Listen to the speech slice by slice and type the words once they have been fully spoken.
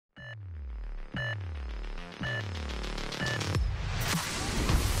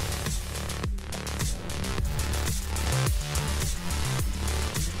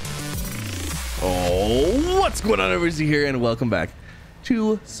What's going on, everybody? Here, and welcome back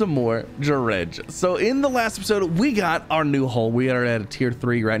to some more Dredge. So in the last episode, we got our new hull. We are at a tier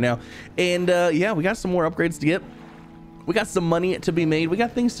 3 right now, and yeah, we got some more upgrades to get. We got some money to be made. We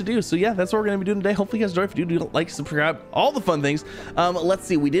got things to do. So yeah, that's what we're gonna be doing today. Hopefully you guys enjoy. If you do, like, subscribe, all the fun things. Let's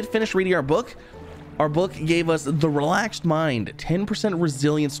see, we did finish reading our book. Our book gave us the relaxed mind, 10%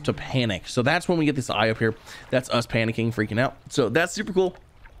 resilience to panic. So that's when we get this eye up here. That's us panicking, freaking out. So that's super cool.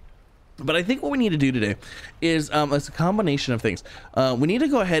 But I think what we need to do today is it's a combination of things. We need to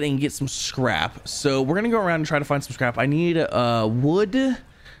go ahead and get some scrap. So we're gonna go around and try to find some scrap. I need wood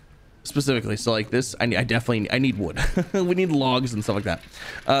specifically. So like this, I need wood. We need logs and stuff like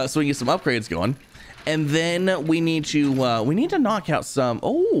that. So we get some upgrades going, and then we need to knock out some.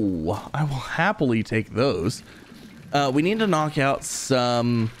 Oh, I will happily take those. We need to knock out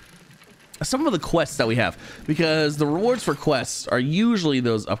some of the quests that we have, because the rewards for quests are usually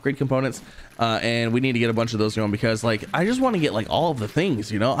those upgrade components, and we need to get a bunch of those going, because like I just want to get like all of the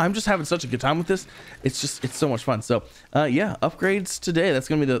things, you know. I'm just having such a good time with this. It's so much fun. So yeah, upgrades today. That's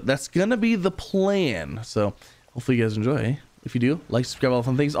gonna be the plan. So hopefully you guys enjoy. If you do, like, subscribe, all the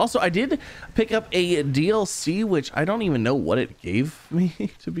fun things. Also, I did pick up a DLC, which I don't even know what it gave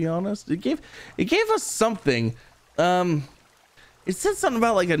me, to be honest. It gave us something. It said something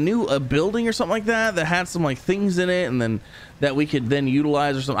about like a building or something like that had some like things in it, and then that we could then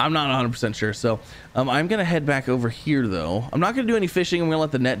utilize or something. I'm not 100% sure. So I'm gonna head back over here though. I'm not gonna do any fishing. I'm gonna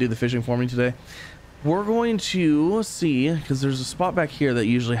let the net do the fishing for me today. We're going to see, because there's a spot back here that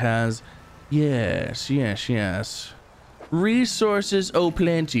usually has, yes, resources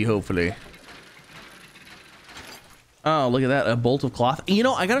plenty, hopefully. Oh, look at that, a bolt of cloth. You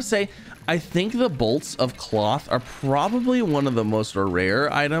know, I gotta say, I think the bolts of cloth are probably one of the most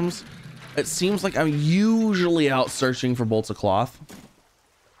rare items. It seems like I'm usually out searching for bolts of cloth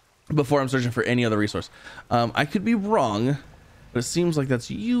before I'm searching for any other resource. I could be wrong, but it seems like that's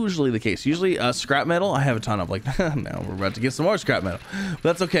usually the case. Usually scrap metal, I have a ton of. Like, now we're about to get some more scrap metal, but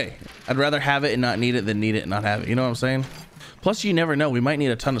that's okay. I'd rather have it and not need it than need it and not have it. You know what I'm saying? Plus, you never know. We might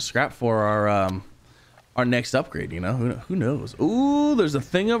need a ton of scrap for our next upgrade, you know. Who knows? Ooh, there's a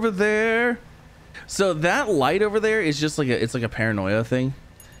thing over there. So that light over there is just like it's like a paranoia thing.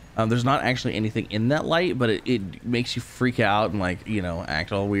 There's not actually anything in that light, but it makes you freak out and, like, you know,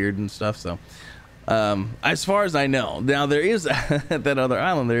 act all weird and stuff. So as far as I know, now there is at that other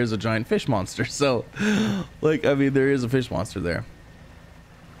island, there is a giant fish monster. So like, I mean, there is a fish monster there.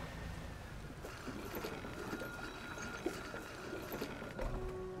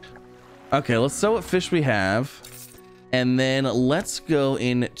 Okay, let's see what fish we have, and then let's go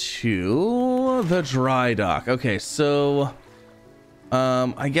into the dry dock. Okay, so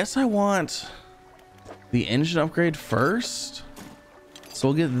I guess I want the engine upgrade first, so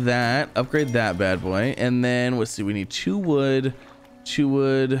we'll get that, upgrade that bad boy, and then let's see, we need two wood. I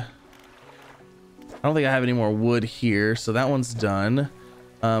don't think I have any more wood here, so that one's done.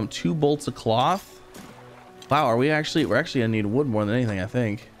 2 bolts of cloth. Wow, we're actually gonna need wood more than anything, I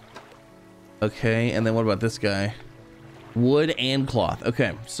think. Okay, and then what about this guy? Wood and cloth.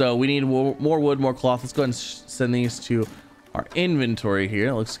 Okay, so we need more wood, more cloth. Let's go ahead and send these to our inventory here.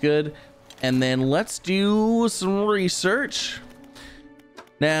 It looks good. And then let's do some research.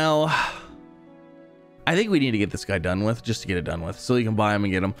 Now, I think we need to get this guy done with, just to get it done with, so you can buy them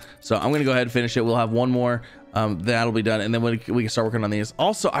and get them. So I'm gonna go ahead and finish it. We'll have one more. That'll be done, and then we can start working on these.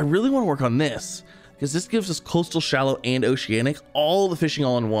 Also, I really want to work on this, because this gives us coastal, shallow, and oceanic, all the fishing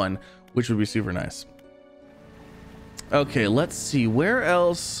all in one, which would be super nice. Okay, let's see, where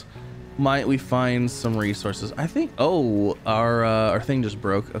else might we find some resources? I think, oh, our thing just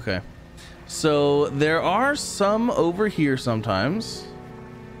broke. Okay, so there are some over here sometimes.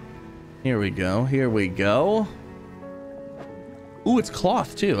 Here we go, here we go. Ooh, it's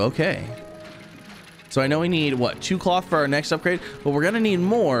cloth too. Okay, so I know we need what, 2 cloth for our next upgrade, but we're gonna need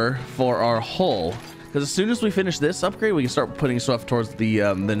more for our hull, because as soon as we finish this upgrade, we can start putting stuff towards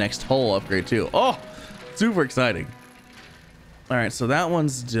the next hull upgrade too. Oh, super exciting. All right, so that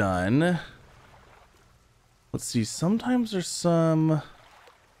one's done. Let's see, sometimes there's some.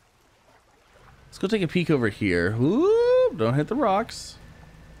 Let's go take a peek over here. Whoop, don't hit the rocks.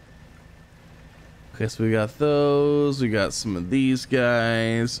 Okay, so we got those. We got some of these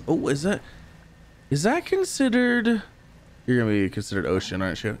guys. Oh, is that considered? You're gonna be considered ocean,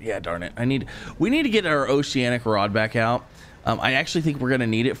 aren't you? Yeah, darn it. We need to get our oceanic rod back out. I actually think we're gonna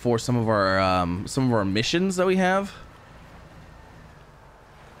need it for some of our missions that we have.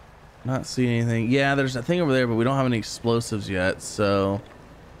 Not seeing anything. Yeah, there's a thing over there, but we don't have any explosives yet, so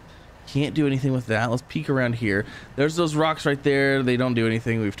can't do anything with that. Let's peek around here. There's those rocks right there. They don't do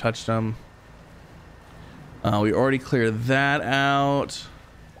anything. We've touched them. We already cleared that out.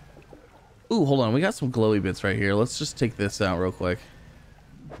 Ooh, hold on. We got some glowy bits right here. Let's just take this out real quick.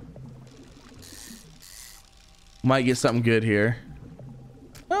 Might get something good here.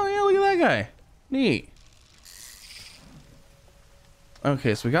 Oh, yeah, look at that guy. Neat.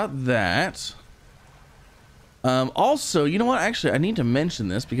 Okay, so we got that. Also, you know what? Actually, I need to mention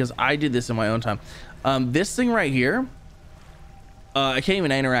this because I did this in my own time. This thing right here, I can't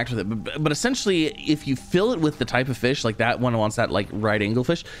even interact with it, but essentially, if you fill it with the type of fish, like that one wants that like right angle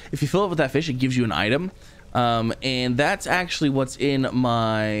fish, if you fill it with that fish, it gives you an item. And that's actually what's in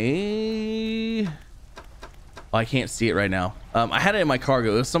my... Oh, I can't see it right now. I had it in my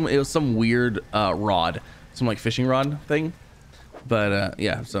cargo. It was some weird rod, some like fishing rod thing. But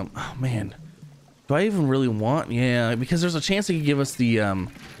yeah, so oh man, do I even really want? Yeah, because there's a chance it could give us the a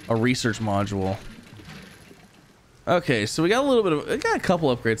research module. Okay, so we got a little bit of, we got a couple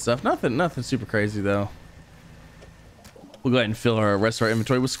upgrade stuff. Nothing super crazy though. We'll go ahead and fill our rest of our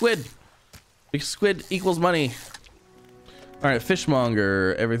inventory with squid. Because squid equals money. All right,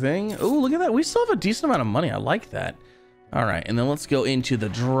 fishmonger, everything. Oh, look at that. We still have a decent amount of money. I like that. All right, and then let's go into the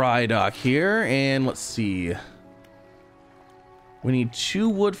dry dock here, and let's see. We need 2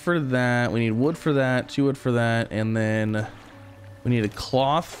 wood for that. We need wood for that, 2 wood for that, and then we need a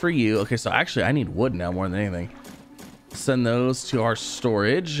cloth for you. Okay, so actually I need wood now more than anything. Send those to our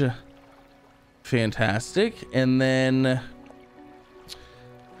storage. Fantastic. And then,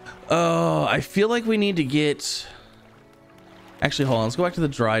 oh, I feel like we need to get... Actually, hold on. Let's go back to the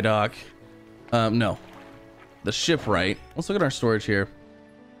dry dock. No, the shipwright. Let's look at our storage here.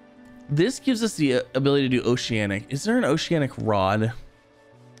 This gives us the ability to do oceanic. Is there an oceanic rod?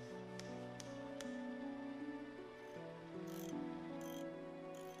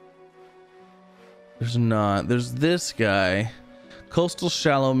 There's not. There's this guy. Coastal,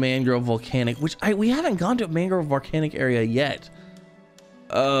 shallow, mangrove, volcanic, which we haven't gone to a mangrove volcanic area yet.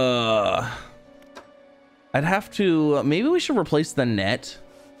 I'd have to, maybe we should replace the net.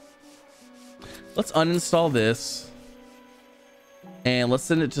 Let's uninstall this. And let's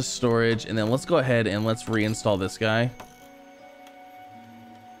send it to storage. And then let's go ahead and let's reinstall this guy.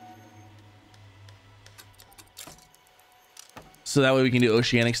 So that way we can do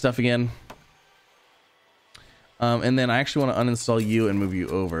oceanic stuff again. And then I actually want to uninstall you and move you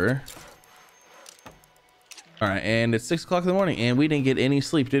over. All right, and it's 6 o'clock in the morning and we didn't get any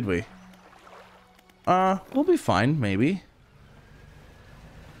sleep, did we? We'll be fine, maybe.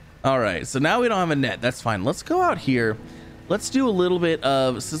 All right, so now we don't have a net. That's fine. Let's go out here. Let's do a little bit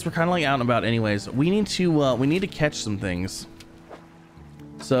of, since we're kind of like out and about anyways, we need to catch some things.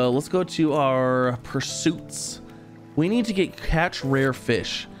 So let's go to our pursuits. We need to catch rare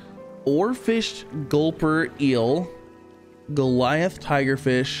fish. Oarfish gulper eel, Goliath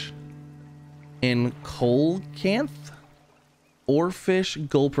tigerfish, and coelacanth. Oarfish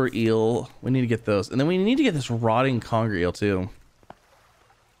gulper eel. We need to get those. And then we need to get this rotting conger eel too.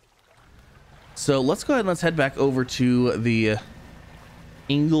 So let's go ahead and let's head back over to the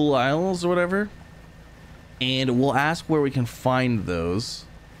Ingle Isles or whatever. And we'll ask where we can find those.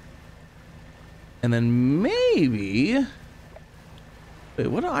 And then maybe... Wait,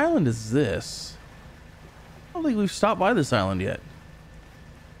 what island is this? I don't think we've stopped by this island yet.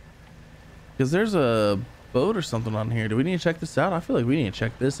 Because there's a boat or something on here. Do we need to check this out? I feel like we need to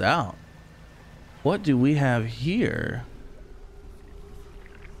check this out. What do we have here?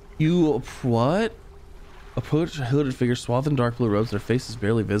 What? Approach a hooded figure swathed in dark blue robes. Their face is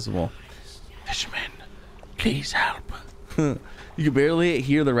barely visible. Fisherman, please help. You can barely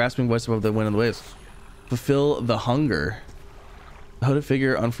hear the rasping voice above the wind and the waves. Fulfill the hunger. The hooded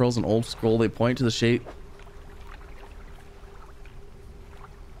figure unfurls an old scroll. They point to the shape.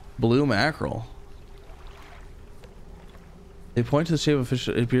 Blue mackerel. They point to the shape of a fish.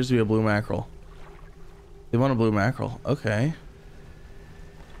 It appears to be a blue mackerel. They want a blue mackerel. Okay.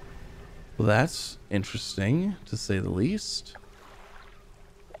 Well, that's interesting to say the least.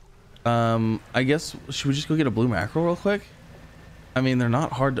 I guess, should we just go get a blue mackerel real quick? I mean, they're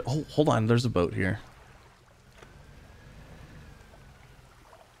not hard to... Oh, hold on, there's a boat here.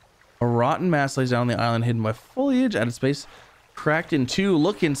 A rotten mast lays down on the island, hidden by foliage. At its base, cracked in two.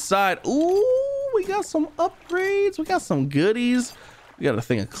 Look inside. Ooh, we got some upgrades. We got some goodies. We got a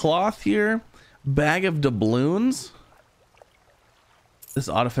thing of cloth here. Bag of doubloons. This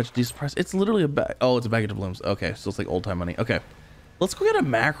auto fetch decent price. It's literally a bag. Oh, it's a bag of doubloons. Okay, so it's like old time money. Okay, let's go get a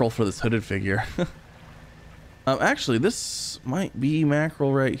mackerel for this hooded figure. Actually, this might be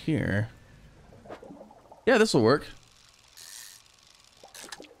mackerel right here. Yeah, this will work.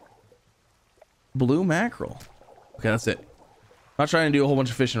 Blue mackerel. Okay, that's it. I'm not trying to do a whole bunch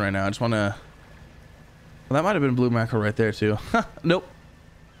of fishing right now. I just want to Well, that might have been blue mackerel right there too. Nope.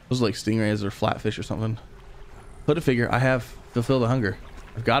 Those are like stingrays or flatfish or something. Put a figure. I have fulfilled the hunger.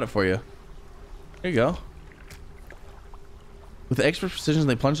 I've got it for you. There you go. With expert precision,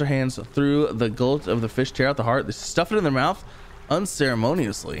 they plunge their hands through the gullet of the fish, tear out the heart. They stuff it in their mouth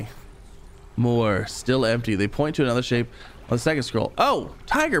unceremoniously. More. Still empty. They point to another shape on the second scroll. Oh,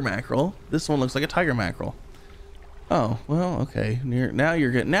 tiger mackerel. This one looks like a tiger mackerel. Oh, well, okay. Now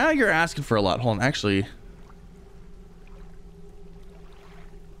you're good. Now you're asking for a lot. Hold on. Actually,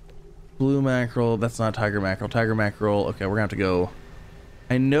 blue mackerel. That's not tiger mackerel. Tiger mackerel. Okay, we're gonna have to go.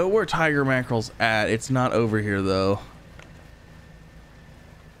 I know where tiger mackerel's at. It's not over here though.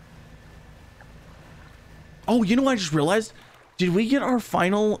 Oh, you know what I just realized? Did we get our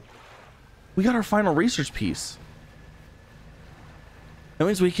final... We got our final research piece. That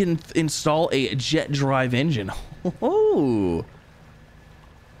means we can install a jet drive engine. Oh.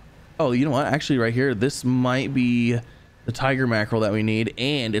 Oh, you know what? Actually, right here, this might be the tiger mackerel that we need.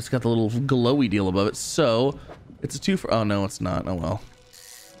 And it's got the little glowy deal above it. So, it's a 2 for... Oh, no, it's not. Oh, well.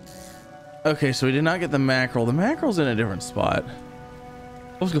 Okay, so we did not get the mackerel. The mackerel's in a different spot.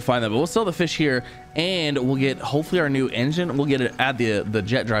 Let's go find that, but we'll sell the fish here, and we'll get hopefully our new engine. We'll get it add the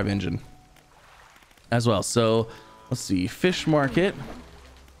jet drive engine as well. So let's see, fish market,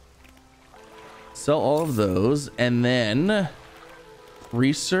 sell all of those, and then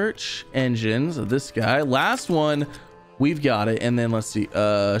research engines. This guy, last one, we've got it, and then let's see,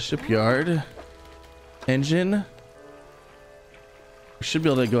 shipyard engine. We should be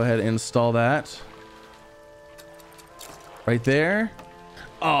able to go ahead and install that right there.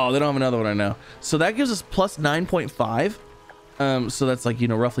 Oh, they don't have another one right now. So that gives us plus 9.5. So that's like, you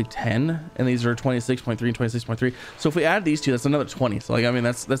know, roughly 10. And these are 26.3 and 26.3. So if we add these two, that's another 20. So like, I mean,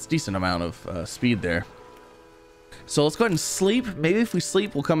 that's decent amount of speed there. So let's go ahead and sleep. Maybe if we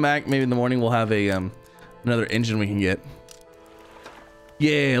sleep, we'll come back. Maybe in the morning we'll have a another engine we can get.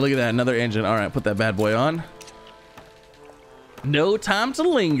 Yeah, look at that. Another engine. All right, put that bad boy on. No time to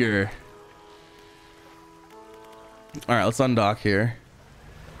linger. All right, let's undock here.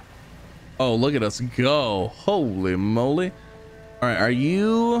 Oh, look at us go. Holy moly. All right, are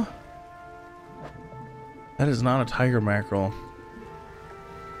you... That is not a tiger mackerel.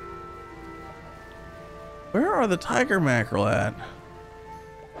 Where are the tiger mackerel at?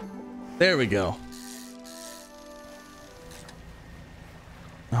 There we go.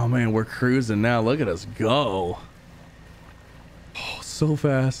 Oh man, we're cruising now. Look at us go. Oh, so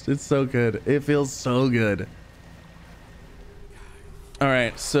fast. It's so good. It feels so good. All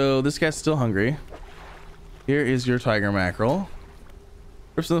right, so this guy's still hungry. Here is your tiger mackerel.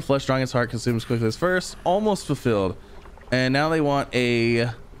 Rips in the flesh, drawing its heart, consumes quickly as first. Almost fulfilled. And now they want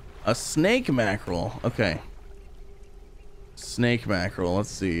a snake mackerel. Okay. Snake mackerel. Let's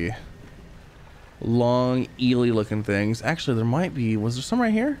see. Long, eely looking things. Actually, there might be. Was there some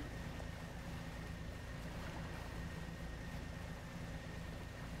right here?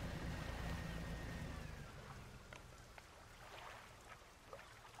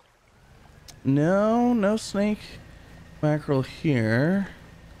 No, no snake mackerel here.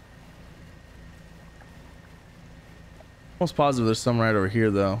 Almost positive there's some right over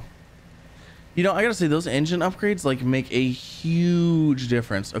here though. You know, I gotta say those engine upgrades like make a huge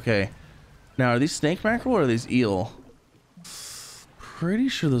difference. Okay, now are these snake mackerel or are these eel? Pretty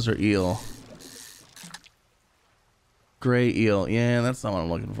sure those are eel. Gray eel. Yeah, that's not what I'm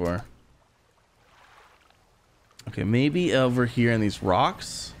looking for. Okay, maybe over here in these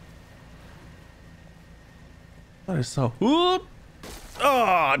rocks. I saw. Whoop!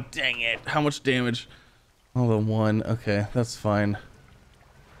 Oh, dang it. How much damage? Oh, the one. Okay, that's fine.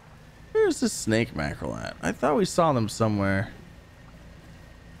 Where's the snake mackerel at? I thought we saw them somewhere.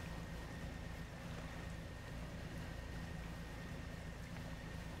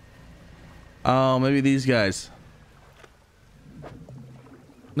 Oh, maybe these guys.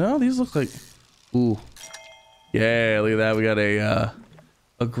 No, these look like... Ooh. Yeah, look at that. We got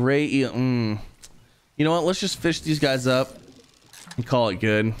a gray eel. You know what? Let's just fish these guys up and call it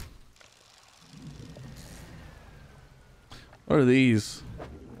good. What are these?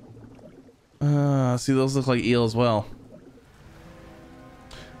 See, those look like eel as well.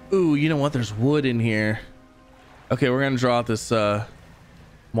 Ooh, you know what? There's wood in here. Okay, we're gonna draw out this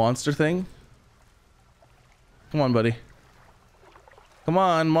monster thing. Come on, buddy. Come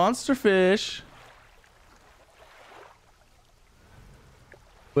on, monster fish.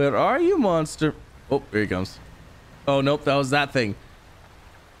 Where are you, monster? Oh, here he comes. Oh, nope, that was that thing.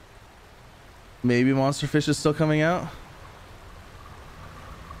 Maybe monster fish is still coming out.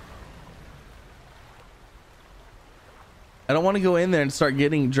 I don't want to go in there and start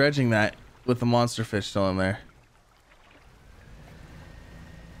dredging that with the monster fish still in there.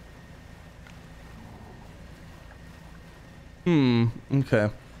 Okay.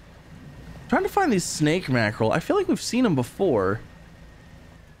 Trying to find these snake mackerel. I feel like we've seen them before.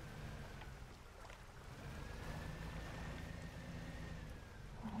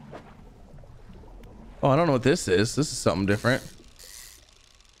 Oh, I don't know what this is. This is something different.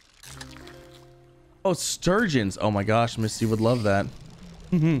 Oh, sturgeons. Oh my gosh, Misty would love that.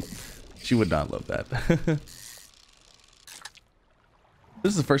 She would not love that.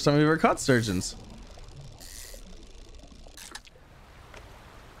 This is the first time we've ever caught sturgeons.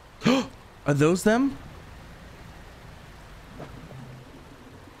 Are those them?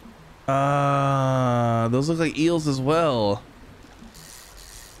 Those look like eels as well.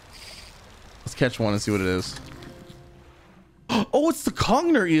 Let's catch one and see what it is. Oh, it's the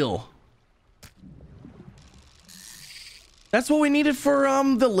conger eel. That's what we needed for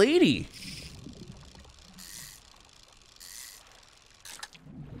the lady.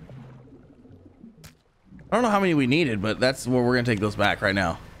 I don't know how many we needed, but that's where we're gonna take those back right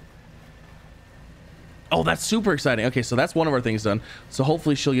now. Oh, that's super exciting. Okay, so that's one of our things done. So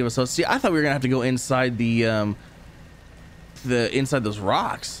hopefully she'll give us those. See, I thought we were gonna have to go inside the inside those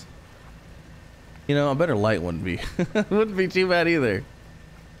rocks. You know, a better light wouldn't be wouldn't be too bad either.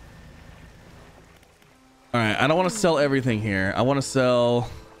 All right, I don't want to sell everything here. I want to sell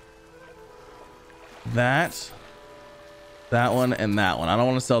that one, and that one. I don't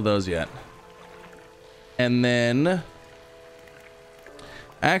want to sell those yet. And then,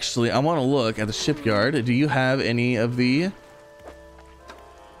 actually, I want to look at the shipyard. Do you have any of the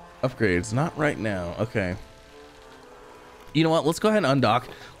upgrades? Not right now. Okay. You know what? Let's go ahead and undock.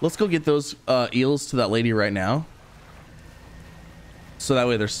 Let's go get those eels to that lady right now. So that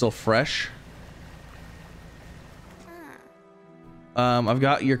way they're still fresh. I've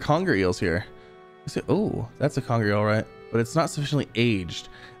got your conger eels here. Oh, that's a conger eel, right? But it's not sufficiently aged.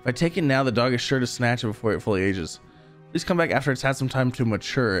 If I take it now, the dog is sure to snatch it before it fully ages. Please come back after it's had some time to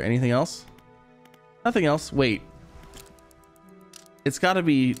mature. Anything else? Nothing else. Wait. It's got to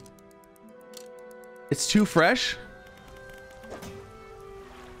be... It's too fresh?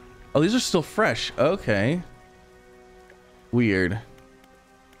 Oh, these are still fresh. Okay. Weird.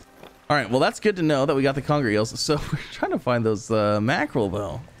 All right, well, that's good to know that we got the conger eels. So we're trying to find those mackerel,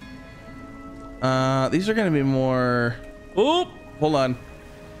 though. These are going to be more... Oh, hold on.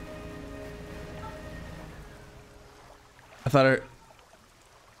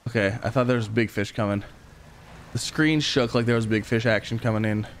 Okay, I thought there was big fish coming. The screen shook like there was big fish action coming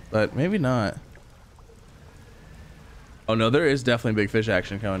in, but maybe not. Oh, no, there is definitely big fish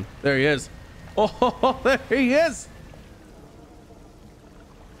action coming. There he is. Oh, there he is.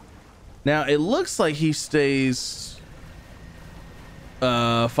 Now, it looks like he stays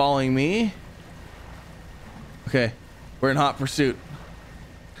following me. Okay, we're in hot pursuit.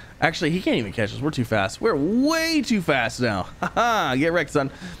 Actually, he can't even catch us. We're too fast. We're way too fast now. Haha, get wrecked, son.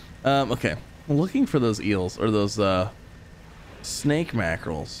 Okay, I'm looking for those eels or those snake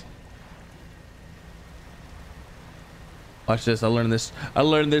mackerels. Watch this. I learned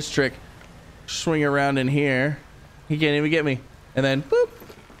this trick. Swing around in here. He can't even get me. And then boop.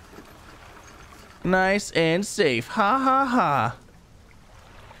 Nice and safe. Ha ha ha.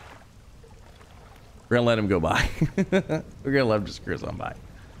 We're gonna let him go by. We're gonna let him just cruise on by.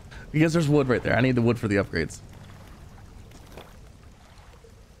 Because there's wood right there. I need the wood for the upgrades.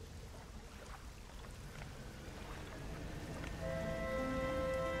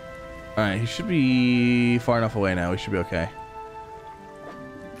 Alright, he should be far enough away now. We should be okay.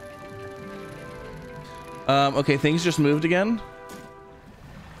 Okay, things just moved again.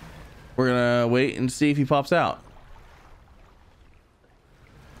 We're gonna wait and see if he pops out.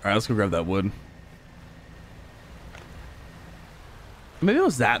 Alright, let's go grab that wood. Maybe it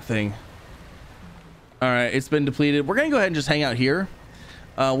was that thing. Alright, it's been depleted. We're gonna go ahead and just hang out here.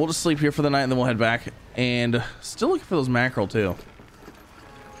 We'll just sleep here for the night and then we'll head back. And still looking for those mackerel too.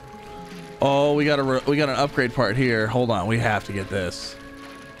 Oh, we got an upgrade part here. Hold on, we have to get this.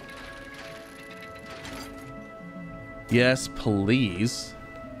 Yes, please.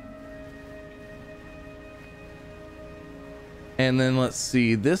 And then let's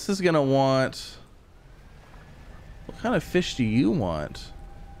see. This is gonna want... What kind of fish do you want?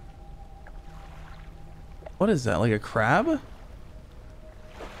 What is that? Like a crab?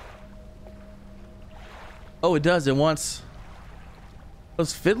 Oh, it does. It wants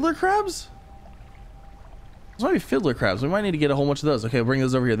those fiddler crabs? Those might be fiddler crabs. We might need to get a whole bunch of those. Okay, bring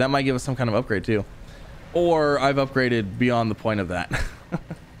those over here. That might give us some kind of upgrade too. Or I've upgraded beyond the point of that.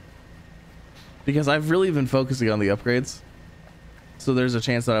 Because I've really been focusing on the upgrades. So there's a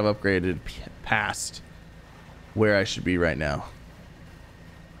chance that I've upgraded past where I should be right now.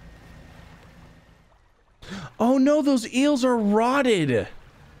 Oh no, those eels are rotted.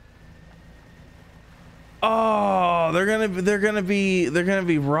 Oh, they're gonna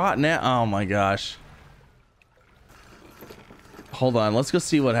be rotten out. Oh my gosh. Hold on, let's go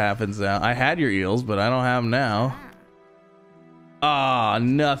see what happens now. I had your eels, but I don't have them now. Ah,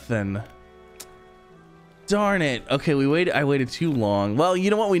 nothing. Darn it. Okay, I waited too long. Well, you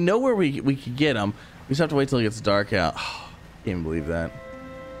know what? We know where we could get them. We just have to wait till it gets dark out. Oh, can't even believe that.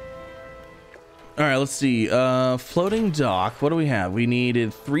 All right, let's see. Floating dock. What do we have? We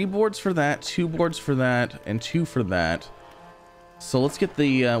needed 3 boards for that, 2 boards for that, and 2 for that. So let's get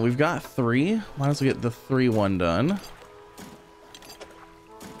the, we've got 3. Might as well get the 3 one done.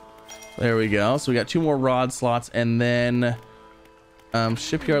 There we go. So we got 2 more rod slots, and then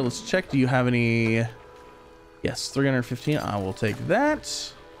shipyard. Let's check. Do you have any? Yes, 315. I will take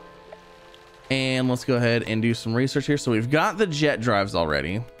that. And let's go ahead and do some research here. So we've got the jet drives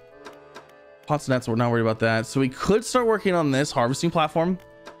already. Pots and nets, we're not worried about that. So we could start working on this harvesting platform,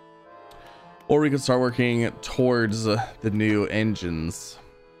 or we could start working towards the new engines.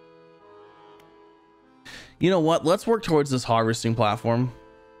 You know what? Let's work towards this harvesting platform,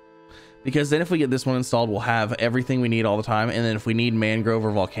 because then if we get this one installed, we'll have everything we need all the time. And then if we need mangrove or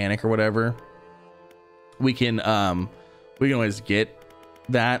volcanic or whatever, we can always get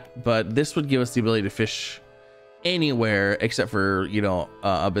that. But this would give us the ability to fish anywhere except for, you know,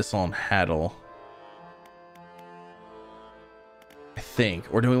 abyssal and Haddle, I think.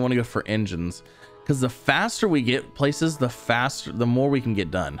 Or do we want to go for engines? Because the faster we get places, the more we can get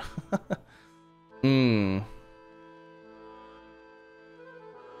done. You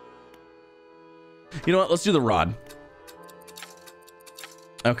know what? Let's do the rod.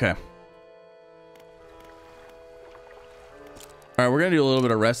 Okay. All right, we're gonna do a little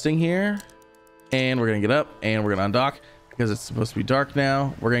bit of resting here, and we're gonna get up and we're gonna undock because it's supposed to be dark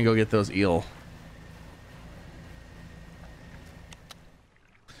now. We're gonna go get those eel.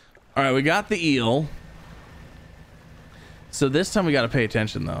 All right, we got the eel. So this time we got to pay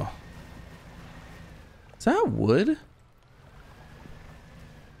attention though. Is that wood?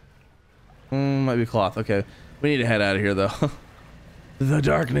 Might be cloth. Okay, we need to head out of here though. The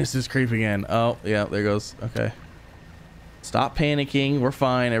darkness is creeping in. Oh yeah, there goes. Okay, stop panicking. We're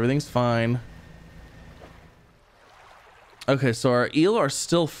fine. Everything's fine. Okay, so our eel are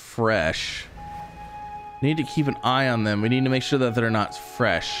still fresh. Need to keep an eye on them. We need to make sure that they're not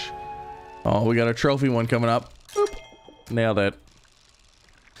fresh. Oh, we got a trophy one coming up. Boop. Nailed it.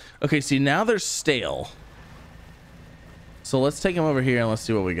 Okay, see, now they're stale. So let's take them over here and let's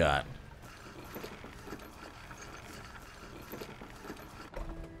see what we got.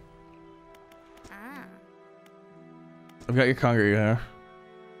 I've got your conger here.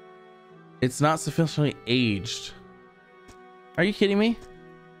 It's not sufficiently aged. Are you kidding me?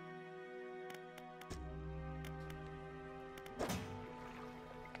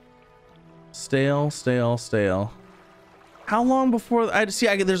 Stale. How long before I see?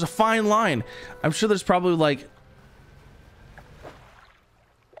 There's a fine line. I'm sure there's probably like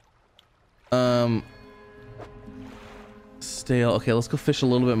stale. Okay, let's go fish a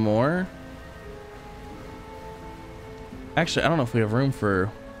little bit more. Actually, I don't know if we have room for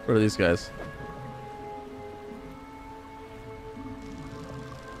what are these guys.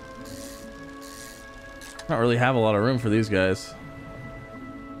 Not really have a lot of room for these guys.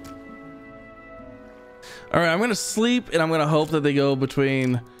 All right, I'm gonna sleep and I'm gonna hope that they go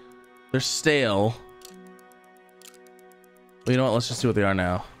between. They're stale. Well, you know what? Let's just see what they are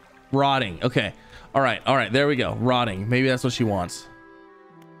now. Rotting. Okay. All right. There we go. Rotting. Maybe that's what she wants.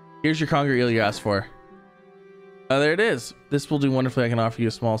 Here's your conger eel you asked for. There it is. This will do wonderfully. I can offer you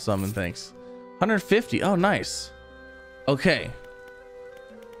a small sum and thanks. 150. Oh, nice. Okay.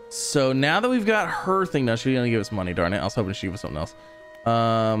 So now that we've got her thing, now she's gonna give us money. Darn it! I was hoping she'd give us something else.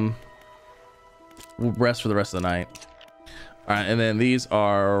 We'll rest for the rest of the night. All right, and then these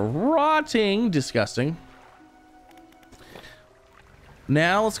are rotting, disgusting.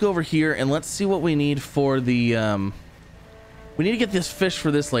 Now let's go over here and let's see what we need for the we need to get this fish for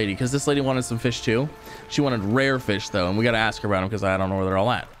this lady, because this lady wanted some fish too. She wanted rare fish though, and we got to ask her about them because I don't know where they're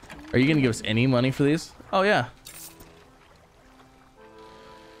all at. Are you gonna give us any money for these? Oh yeah.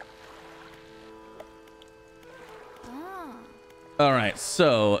 All right,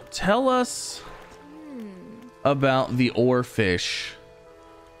 so tell us about the oarfish.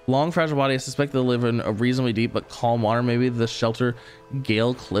 Long, fragile body. I suspect they live in a reasonably deep but calm water. Maybe the shelter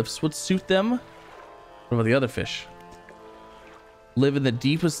gale cliffs would suit them. What about the other fish? Live in the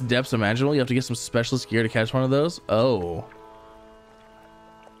deepest depths imaginable. You have to get some specialist gear to catch one of those. Oh.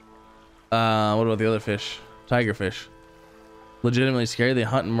 What about the other fish? Tigerfish. Legitimately scary. They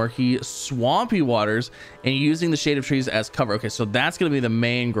hunt in murky, swampy waters and using the shade of trees as cover. Okay, so that's going to be the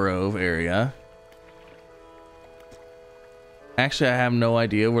mangrove area. Actually, I have no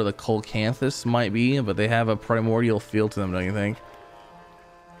idea where the colcanthus might be, but they have a primordial feel to them, don't you think?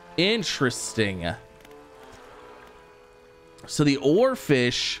 Interesting. So the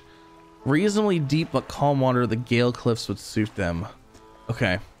oarfish, reasonably deep but calm water, the gale cliffs would suit them.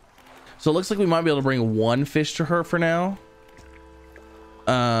 Okay. So it looks like we might be able to bring one fish to her for now.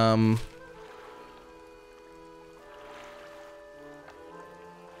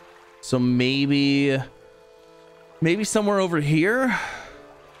 So maybe somewhere over here.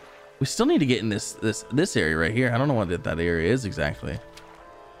 We still need to get in this area right here. I don't know what that area is exactly.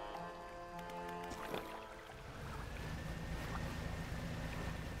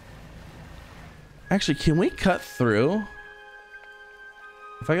 Actually, can we cut through?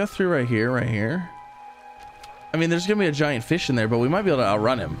 If I go through right here. I mean, there's gonna be a giant fish in there, but we might be able to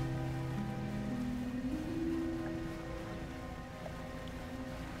outrun him.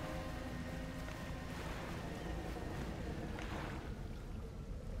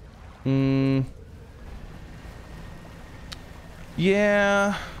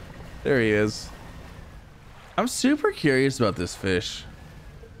 Yeah, there he is. I'm super curious about this fish.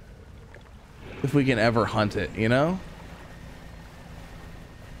 If we can ever hunt it, you know?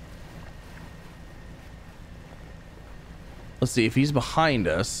 Let's see if he's behind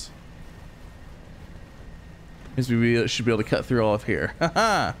us. We should be able to cut through all of here.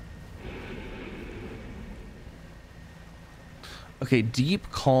 Haha. Okay,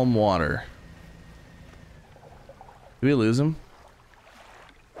 deep, calm water. Did we lose him?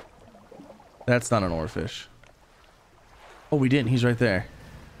 That's not an oarfish. Oh, we didn't. He's right there.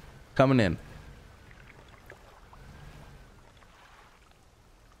 Coming in.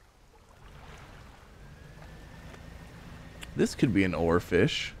 This could be an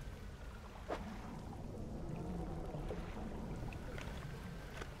oarfish.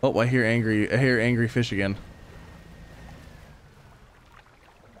 Oh, I hear angry fish again.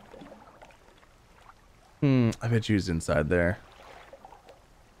 I bet you he's inside there.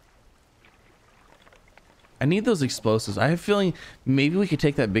 I need those explosives. I have a feeling maybe we could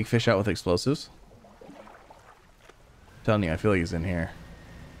take that big fish out with explosives. I'm telling you, I feel like he's in here.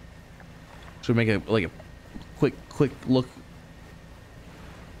 Should we make a quick look?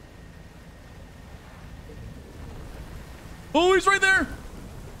 Oh, he's right there.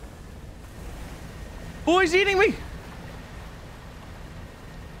 Oh, he's eating me.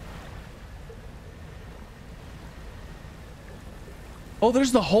 Oh,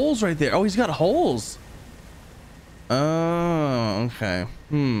 there's the holes right there. Oh, he's got holes. Oh, okay.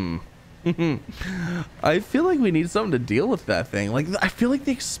 I feel like we need something to deal with that thing. Like, I feel like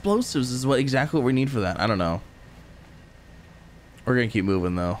the explosives is exactly what we need for that. I don't know. We're gonna keep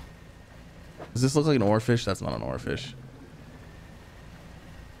moving though. Does this look like an oarfish? That's not an oarfish.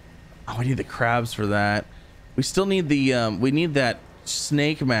 Oh, we need the crabs for that. We still need the we need that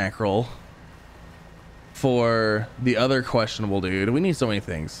snake mackerel for the other questionable dude. We need so many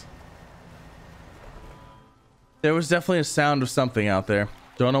things. There was definitely a sound of something out there.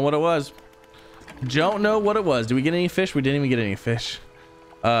 Don't know what it was. Don't know what it was. Did we get any fish? We didn't even get any fish.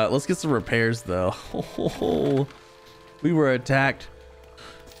 Let's get some repairs though. We were attacked.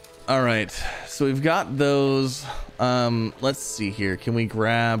 All right, so we've got those. Let's see here. Can we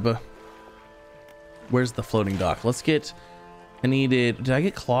grab? Where's the floating dock? Let's get. I needed. Did I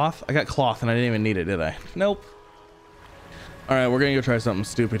get cloth? I got cloth and I didn't even need it, did I? Nope. All right, we're gonna go try something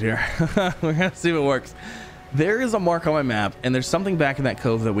stupid here. We're gonna see if it works. There is a mark on my map, and there's something back in that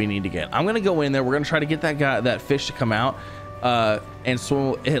cove that we need to get. I'm gonna go in there. We're gonna try to get that fish to come out, and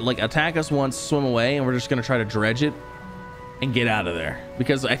swim, attack us once, swim away, and we're just gonna try to dredge it and get out of there.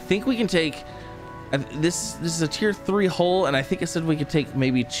 Because I think we can take. This is a tier 3 hole, and I think it said we could take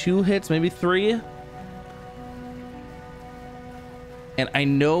maybe 2 hits, maybe 3. And I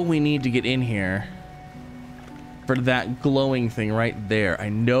know we need to get in here for that glowing thing right there. I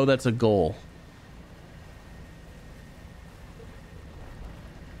know that's a goal.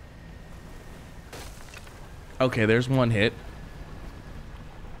 Okay, there's one hit.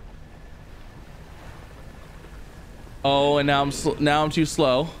 Oh, and now I'm too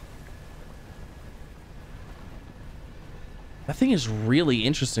slow. That thing is really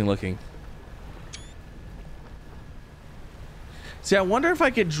interesting looking. See, I wonder if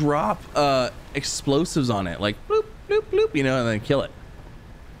I could drop explosives on it, like bloop, bloop, bloop, you know, and then kill it.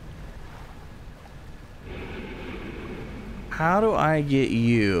 How do I get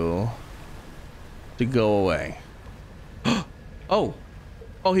you to go away? Oh,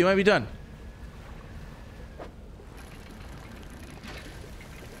 he might be done.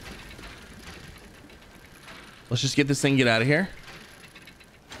 Let's just get this thing, get out of here.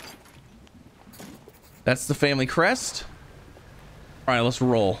 That's the family crest. All right, let's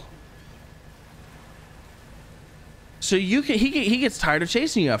roll. So you can, he gets tired of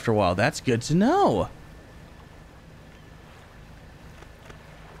chasing you after a while. That's good to know.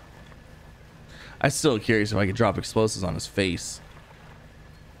 I'm still curious if I could drop explosives on his face.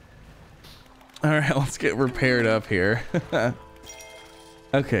 All right, let's get repaired up here.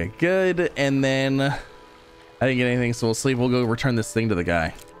 Okay, good. And then I didn't get anything, so we'll sleep. We'll go return this thing to the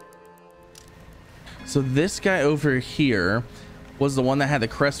guy. So this guy over here was the one that had the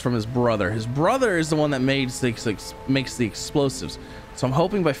crest from his brother. His brother is the one that makes the explosives. So I'm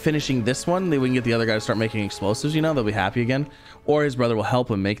hoping by finishing this one, that we can get the other guy to start making explosives. You know, they'll be happy again. Or his brother will help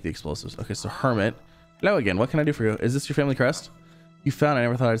him make the explosives. Okay, so Hermit. Hello again. What can I do for you? Is this your family crest? You found it. I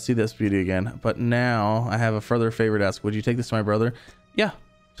never thought I'd see this beauty again. But now I have a further favor to ask. Would you take this to my brother? Yeah.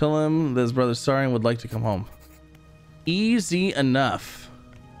 Tell him that his brother's sorry and would like to come home. Easy enough.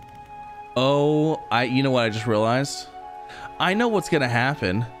 Oh, you know what I just realized? I know what's gonna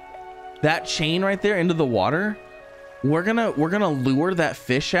happen. That chain right there into the water, we're gonna lure that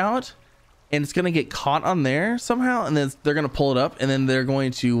fish out, and it's gonna get caught on there somehow, and then they're gonna pull it up, and then they're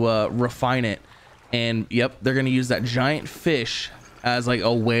going to refine it, and yep, they're gonna use that giant fish as like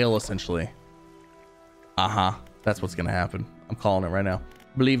a whale essentially. That's what's gonna happen. I'm calling it right now.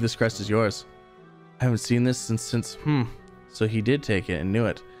 I believe this crest is yours. I haven't seen this since so he did take it and knew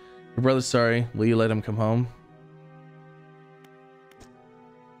it. Your brother's sorry. Will you let him come home?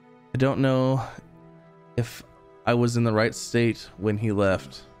 I don't know if I was in the right state when he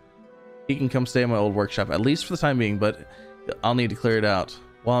left. He can come stay in my old workshop, at least for the time being, but I'll need to clear it out.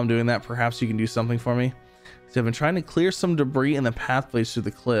 While I'm doing that, perhaps you can do something for me. So I've been trying to clear some debris in the pathways through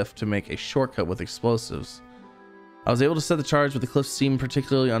the cliff to make a shortcut with explosives. I was able to set the charge, but the cliff seemed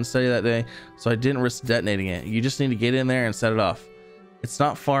particularly unsteady that day, so I didn't risk detonating it. You just need to get in there and set it off. It's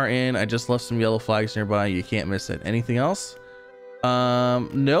not far in. I just left some yellow flags nearby. You can't miss it. Anything else?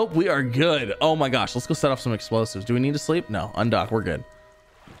 Nope, we are good. Oh my gosh, let's go set off some explosives. Do we need to sleep? No, undock, we're good.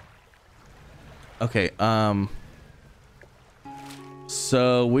 Okay,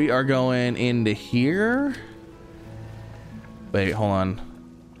 so we are going into here. Wait, hold on.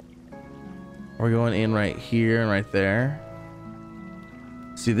 We're going in right here and right there.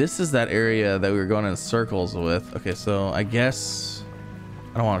 See, this is that area that we were going in circles with. Okay, so I guess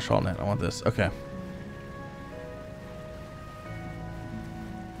I don't want a shawl net. I want this. Okay.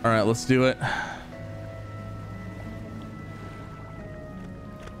 All right, let's do it.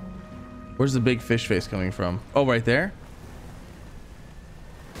 Where's the big fish face coming from? Oh, right there.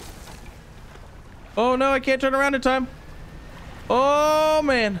 Oh no, I can't turn around in time. Oh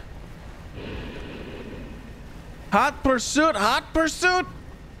man. Hot pursuit, hot pursuit.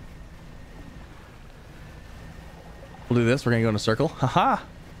 We'll do this. We're gonna go in a circle. Haha.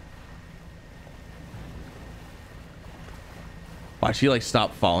 Why she like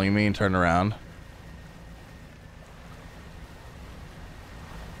stopped following me and turned around?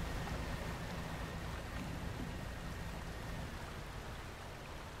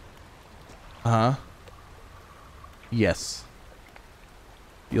 Yes.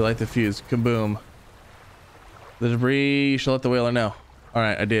 You light the fuse. Kaboom. The debris, you should let the whaler know. All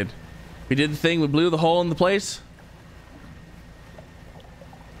right, I did. We did the thing. We blew the hole in the place.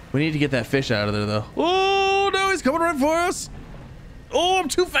 We need to get that fish out of there, though. Oh, no, he's coming right for us. Oh, I'm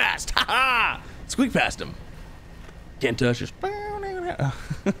too fast. Ha ha. Squeak past him. Can't touch us.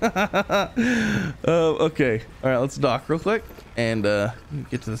 Okay. All right, let's dock real quick and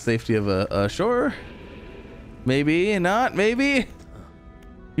get to the safety of a shore. Maybe not. Maybe.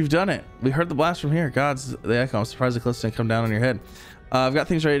 You've done it. We heard the blast from here. God's the echo. I'm surprised the cliffs didn't come down on your head. I've got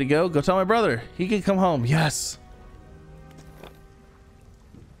things ready to go. Go tell my brother. He can come home. Yes.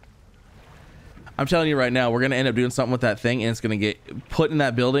 I'm telling you right now, we're going to end up doing something with that thing, and it's going to get put in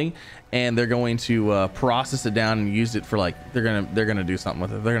that building, and they're going to process it down and use it for like, they're going to do something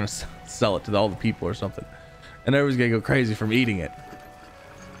with it. They're going to sell it to all the people or something. And everyone's going to go crazy from eating it.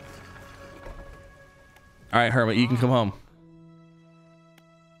 All right, Hermit, you can come home.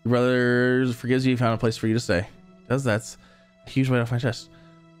 Your brother forgives you. He found a place for you to stay. Does that's a huge weight off my chest.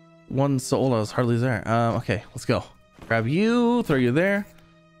 One so old I was hardly there. Okay, let's go. Grab you, throw you there.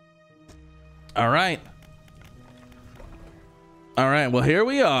 All right. All right, well, here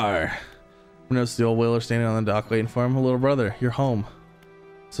we are. I noticed the old whaler standing on the dock waiting for him. Little brother, you're home.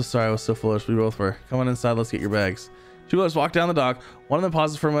 So sorry I was so foolish. We both were. Come on inside. Let's get your bags. Two of us walk down the dock. One of them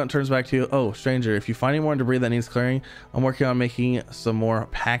pauses for a moment and turns back to you. Oh, stranger, if you find any more debris that needs clearing, I'm working on making some more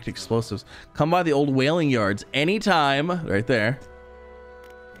packed explosives. Come by the old whaling yards anytime. Right there.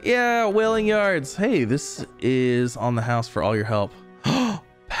 Yeah, Whaling Yards. Hey, this is on the house for all your help.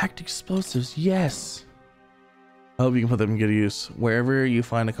 Packed explosives, yes. I hope you can put them in good use wherever you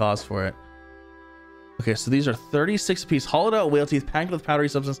find a cause for it. Okay, so these are 36 apiece, hollowed out whale teeth packed with powdery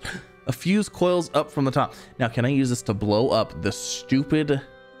substance. A fuse coils up from the top. Now, can I use this to blow up the stupid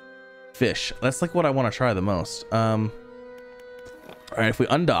fish? That's like what I want to try the most. All right, if we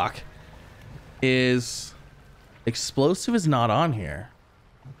undock, is explosive is not on here.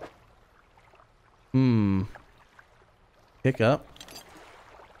 Pick up.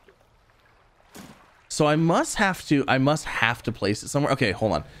 So I must have to place it somewhere. Okay,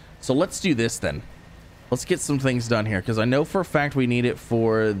 hold on. So let's do this then. Let's get some things done here, because I know for a fact we need it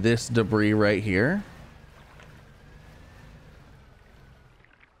for this debris right here.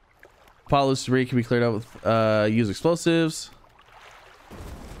 Pile of loose debris can be cleared out with use explosives.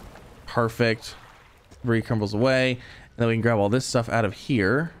 Perfect. Debris crumbles away. And then we can grab all this stuff out of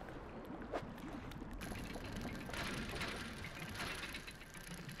here.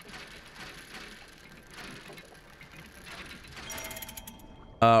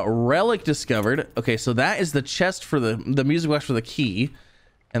 Relic discovered. Okay, so that is the chest for the music box for the key.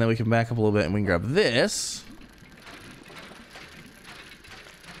 And then we can back up a little bit and we can grab this.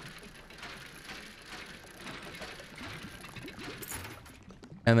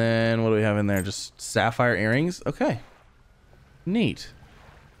 And then what do we have in there? Just sapphire earrings. Okay. Neat.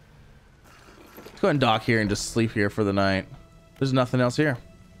 Let's go ahead and dock here and just sleep here for the night. There's nothing else here.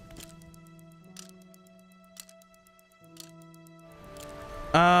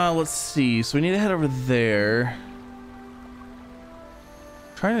 Let's see. So we need to head over there.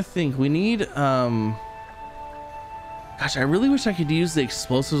 Trying to think. We need, gosh, I really wish I could use the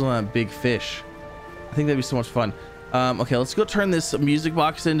explosives on that big fish. I think that'd be so much fun. Okay, let's go turn this music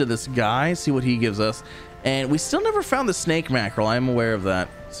box into this guy, see what he gives us. And we still never found the snake mackerel. I'm aware of that.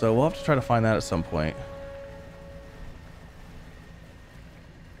 So we'll have to try to find that at some point.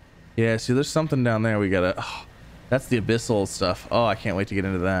 Yeah, see, there's something down there we gotta... Oh, that's the abyssal stuff. Oh, I can't wait to get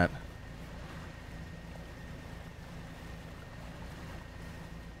into that.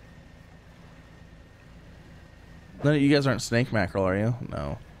 No, you guys aren't snake mackerel, are you?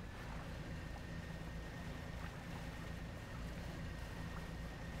 No.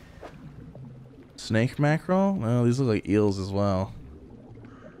 Snake mackerel? No, these look like eels as well.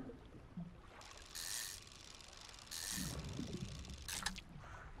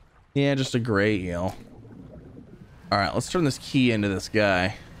 Yeah, just a gray eel. All right, let's turn this key into this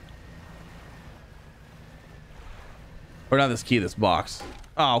guy. Or not this key, this box.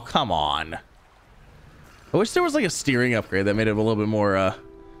 Oh, come on. I wish there was like a steering upgrade that made it a little bit more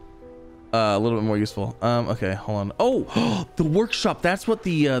useful. Okay, hold on. Oh, the workshop. That's what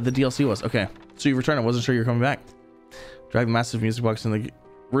the DLC was. Okay, so you returned. I wasn't sure you were coming back. Drag the massive music box in the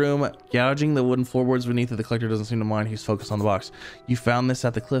room, gouging the wooden floorboards beneath it. The collector doesn't seem to mind. He's focused on the box. You found this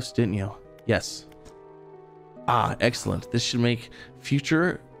at the cliffs, didn't you? Yes. Ah, excellent. This should make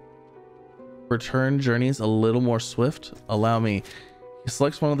future return journeys a little more swift. Allow me. He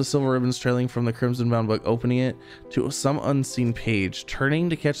selects one of the silver ribbons trailing from the crimson bound book, opening it to some unseen page. Turning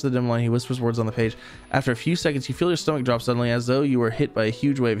to catch the dim line, he whispers words on the page. After a few seconds, you feel your stomach drop suddenly, as though you were hit by a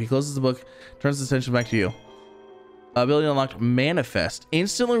huge wave. He closes the book, turns his attention back to you. Ability unlocked, Manifest.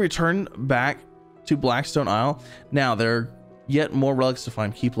 Instantly return back to Blackstone Isle. Now, there are yet more relics to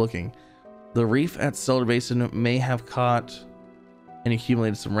find. Keep looking. The reef at Stellar Basin may have caught and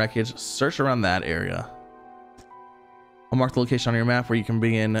accumulated some wreckage. Search around that area. I'll mark the location on your map where you can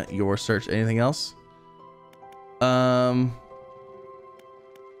begin your search. Anything else? The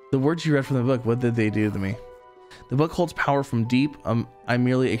words you read from the book, what did they do to me? The book holds power from deep. I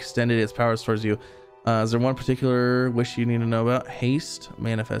merely extended its powers towards you. Is there one particular wish you need to know about? Haste,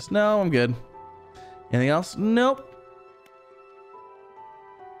 manifest. No, I'm good. Anything else? Nope.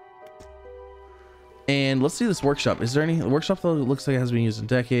 And let's see this workshop. Is there any workshop though? It looks like it has been used in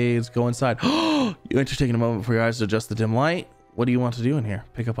decades. Go inside. You enter, taking a moment for your eyes to adjust the dim light. What do you want to do in here?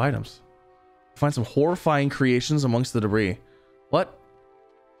 Pick up items. Find some horrifying creations amongst the debris. What?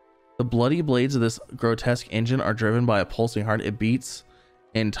 The bloody blades of this grotesque engine are driven by a pulsing heart. It beats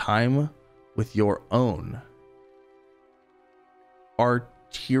in time with your own.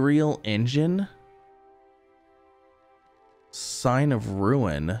 Arterial engine? Sign of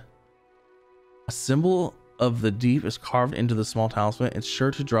ruin. A symbol of the deep is carved into the small talisman. It's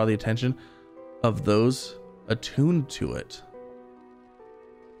sure to draw the attention of those attuned to it.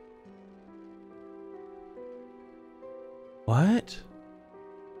 What?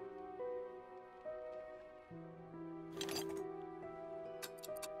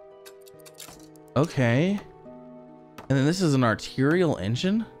 Okay. And then this is an arterial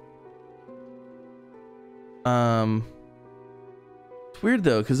engine. It's weird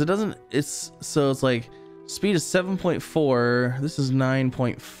though, because it doesn't, it's like speed is 7.4. This is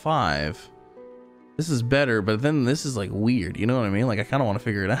 9.5. This is better, but then this is like weird. You know what I mean? Like I kind of want to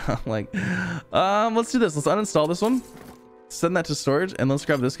figure it out. Like, let's do this. Let's uninstall this one. Send that to storage, and let's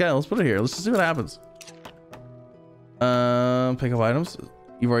grab this guy. Let's put it here. Let's just see what happens. Pick up items.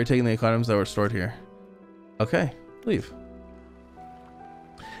 You've already taken the items that were stored here. Okay, leave.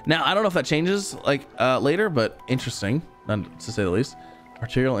 Now I don't know if that changes like later, but interesting, not to say the least.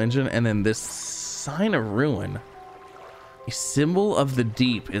 Arterial engine, and then this sign of ruin. A symbol of the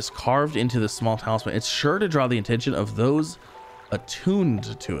deep is carved into the small talisman. It's sure to draw the attention of those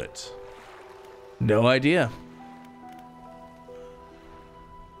attuned to it. No idea.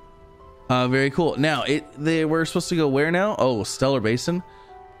 Very cool. Now we're supposed to go where now? Oh, Stellar Basin.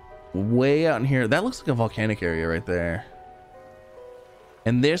 Way out in here. That looks like a volcanic area right there.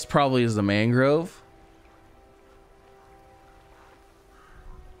 And this probably is the mangrove.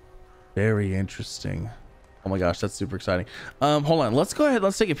 Very interesting. Oh my gosh, that's super exciting. Hold on. Let's go ahead.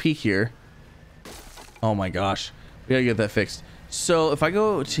 Let's take a peek here. Oh my gosh. We gotta get that fixed. So if I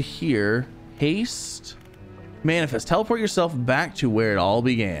go to here, haste, manifest, teleport yourself back to where it all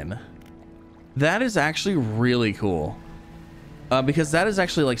began. That is actually really cool. Because that is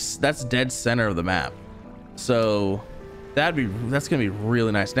actually like, that's dead center of the map. So that's gonna be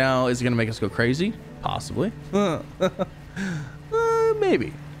really nice. Now, is it gonna make us go crazy? Possibly.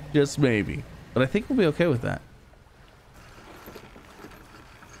 Maybe. Just maybe. But I think we'll be okay with that.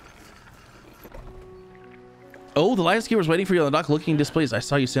 Oh, the lighthouse keeper's waiting for you on the dock, looking displeased. I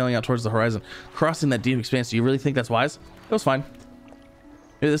saw you sailing out towards the horizon, crossing that deep expanse. Do you really think that's wise? It was fine.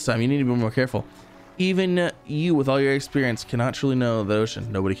 Maybe this time you need to be more careful. Even you, with all your experience, cannot truly know the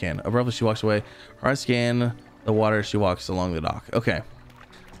ocean. Nobody can. Abruptly, she walks away. Her eyes scan the water. She walks along the dock. Okay.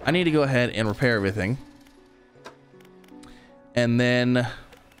 I need to go ahead and repair everything. And then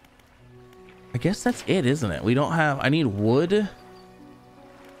I guess that's it, isn't it? We don't have, I need wood.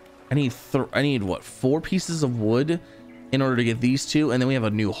 I need what, 4 pieces of wood in order to get these 2, and then we have a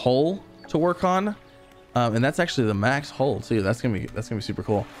new hull to work on. And that's actually the max hull too. That's gonna be super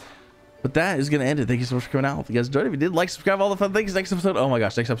cool. But that is gonna end it. Thank you so much for coming out. Hope you guys enjoyed. If you did, like, subscribe, all the fun things. Next episode, oh my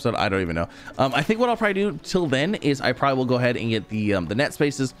gosh, next episode, I don't even know. I think what I'll probably do till then is I probably will go ahead and get the net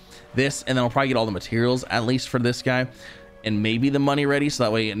spaces, this, and then I'll probably get all the materials at least for this guy, and maybe the money ready, so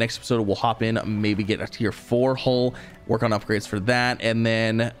that way next episode we'll hop in, maybe get a tier 4 hull, work on upgrades for that, and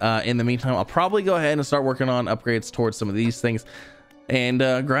then in the meantime I'll probably go ahead and start working on upgrades towards some of these things and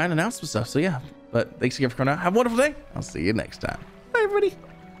grind and out some stuff. So yeah, but thanks again for coming out. Have a wonderful day. I'll see you next time. Bye everybody.